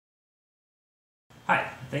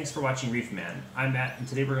Thanks for watching Reef Man. I'm Matt, and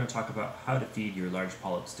today we're going to talk about how to feed your large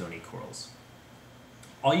polyp stony corals.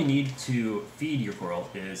 All you need to feed your coral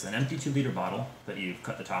is an empty 2-liter bottle that you've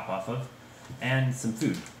cut the top off of, and some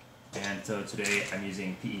food. And so today I'm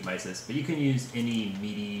using PE mysis, but you can use any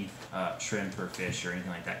meaty shrimp or fish or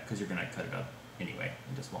anything like that because you're going to cut it up anyway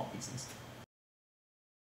into small pieces.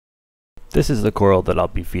 This is the coral that I'll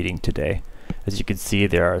be feeding today. As you can see,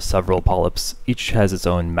 there are several polyps. Each has its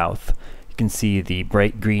own mouth. You can see the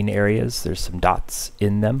bright green areas. There's some dots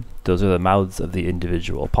in them. Those are the mouths of the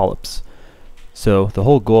individual polyps. So the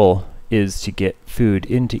whole goal is to get food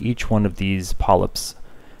into each one of these polyps.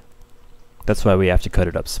 That's why we have to cut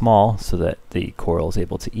it up small so that the coral is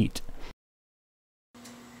able to eat.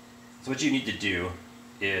 So what you need to do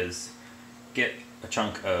is get a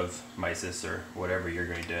chunk of mysis or whatever you're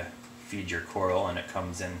going to feed your coral, and it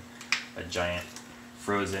comes in a giant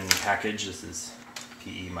frozen package. This is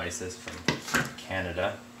PE mysis from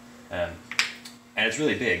Canada, and it's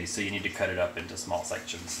really big, so you need to cut it up into small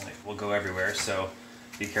sections, and it will go everywhere. So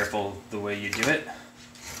be careful the way you do it,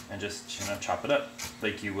 and just chop it up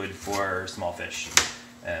like you would for small fish,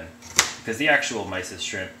 because the actual mysis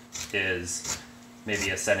shrimp is maybe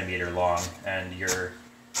a centimeter long, and your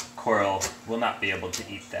coral will not be able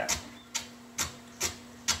to eat that.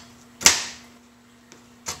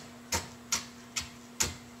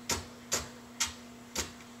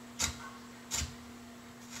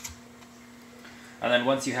 And then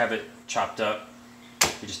once you have it chopped up,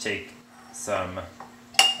 you just take some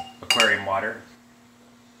aquarium water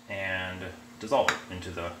and dissolve it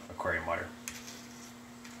into the aquarium water.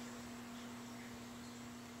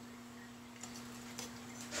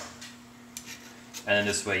 And then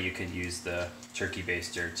this way you can use the turkey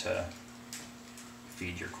baster to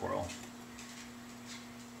feed your coral.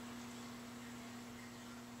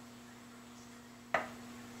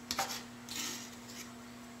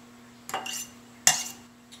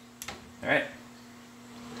 Alright.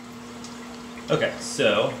 Okay,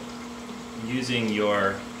 so using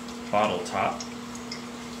your bottle top,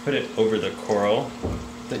 put it over the coral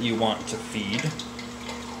that you want to feed,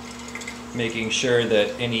 making sure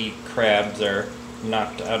that any crabs are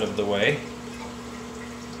knocked out of the way.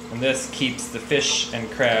 And this keeps the fish and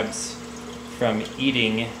crabs from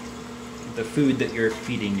eating the food that you're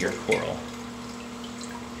feeding your coral.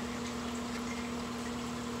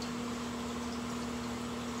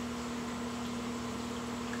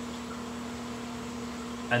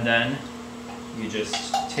 And then you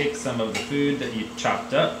just take some of the food that you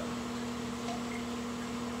chopped up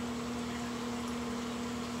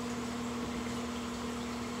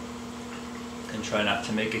and try not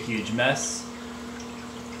to make a huge mess.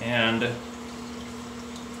 And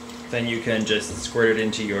then you can just squirt it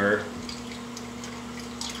into your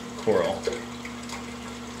coral.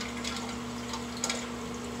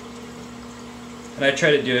 And I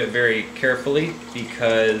try to do it very carefully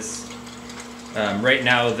because right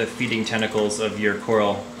now the feeding tentacles of your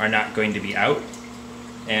coral are not going to be out,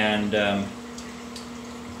 and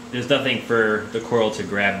there's nothing for the coral to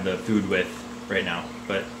grab the food with right now.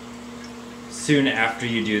 But soon after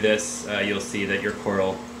you do this, you'll see that your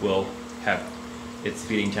coral will have its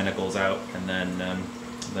feeding tentacles out, and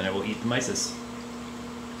then it will eat the mysis.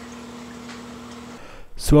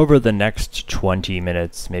 So over the next 20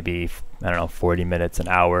 minutes, maybe, I don't know, 40 minutes, an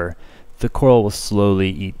hour, the coral will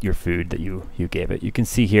slowly eat your food that you gave it. You can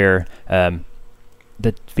see here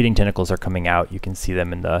the feeding tentacles are coming out. You can see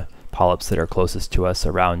them in the polyps that are closest to us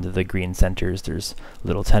around the green centers. There's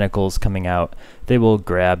little tentacles coming out. They will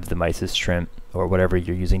grab the mysis shrimp or whatever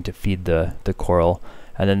you're using to feed the coral,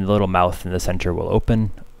 and then the little mouth in the center will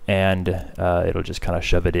open, and it'll just kind of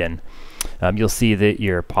shove it in. You'll see that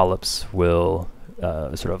your polyps will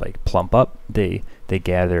sort of like plump up. They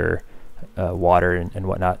gather water and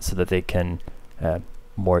whatnot so that they can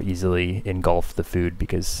more easily engulf the food,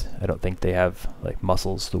 because I don't think they have like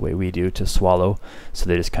muscles the way we do to swallow, so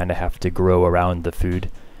they just kind of have to grow around the food.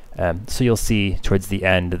 So you'll see towards the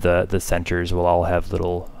end the centers will all have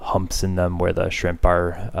little humps in them where the shrimp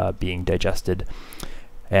are being digested.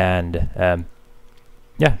 And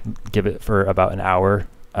yeah, give it for about an hour.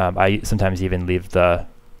 I sometimes even leave the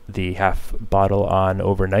half bottle on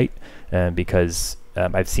overnight because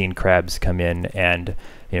I've seen crabs come in and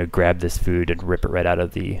grab this food and rip it right out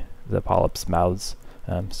of the polyps' mouths.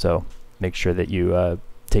 So make sure that you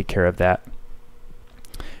take care of that.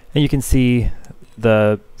 And you can see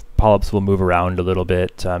the polyps will move around a little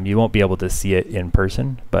bit. You won't be able to see it in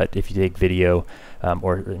person, but if you take video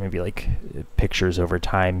or maybe like pictures over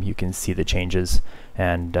time, you can see the changes.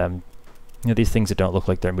 And these things that don't look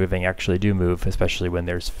like they're moving actually do move, especially when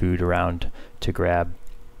there's food around to grab.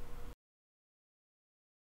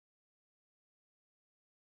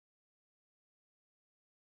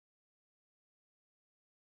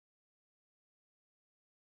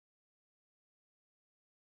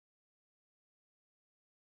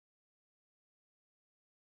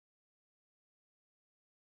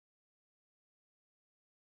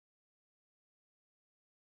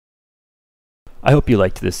 I hope you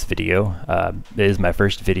liked this video. It is my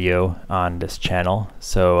first video on this channel,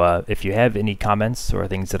 so if you have any comments or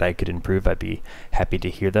things that I could improve, I'd be happy to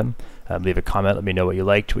hear them. Leave a comment, let me know what you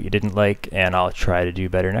liked, what you didn't like, and I'll try to do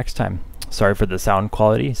better next time. Sorry for the sound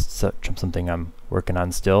quality, it's something I'm working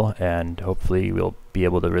on still, and hopefully we'll be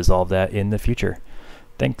able to resolve that in the future.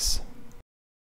 Thanks.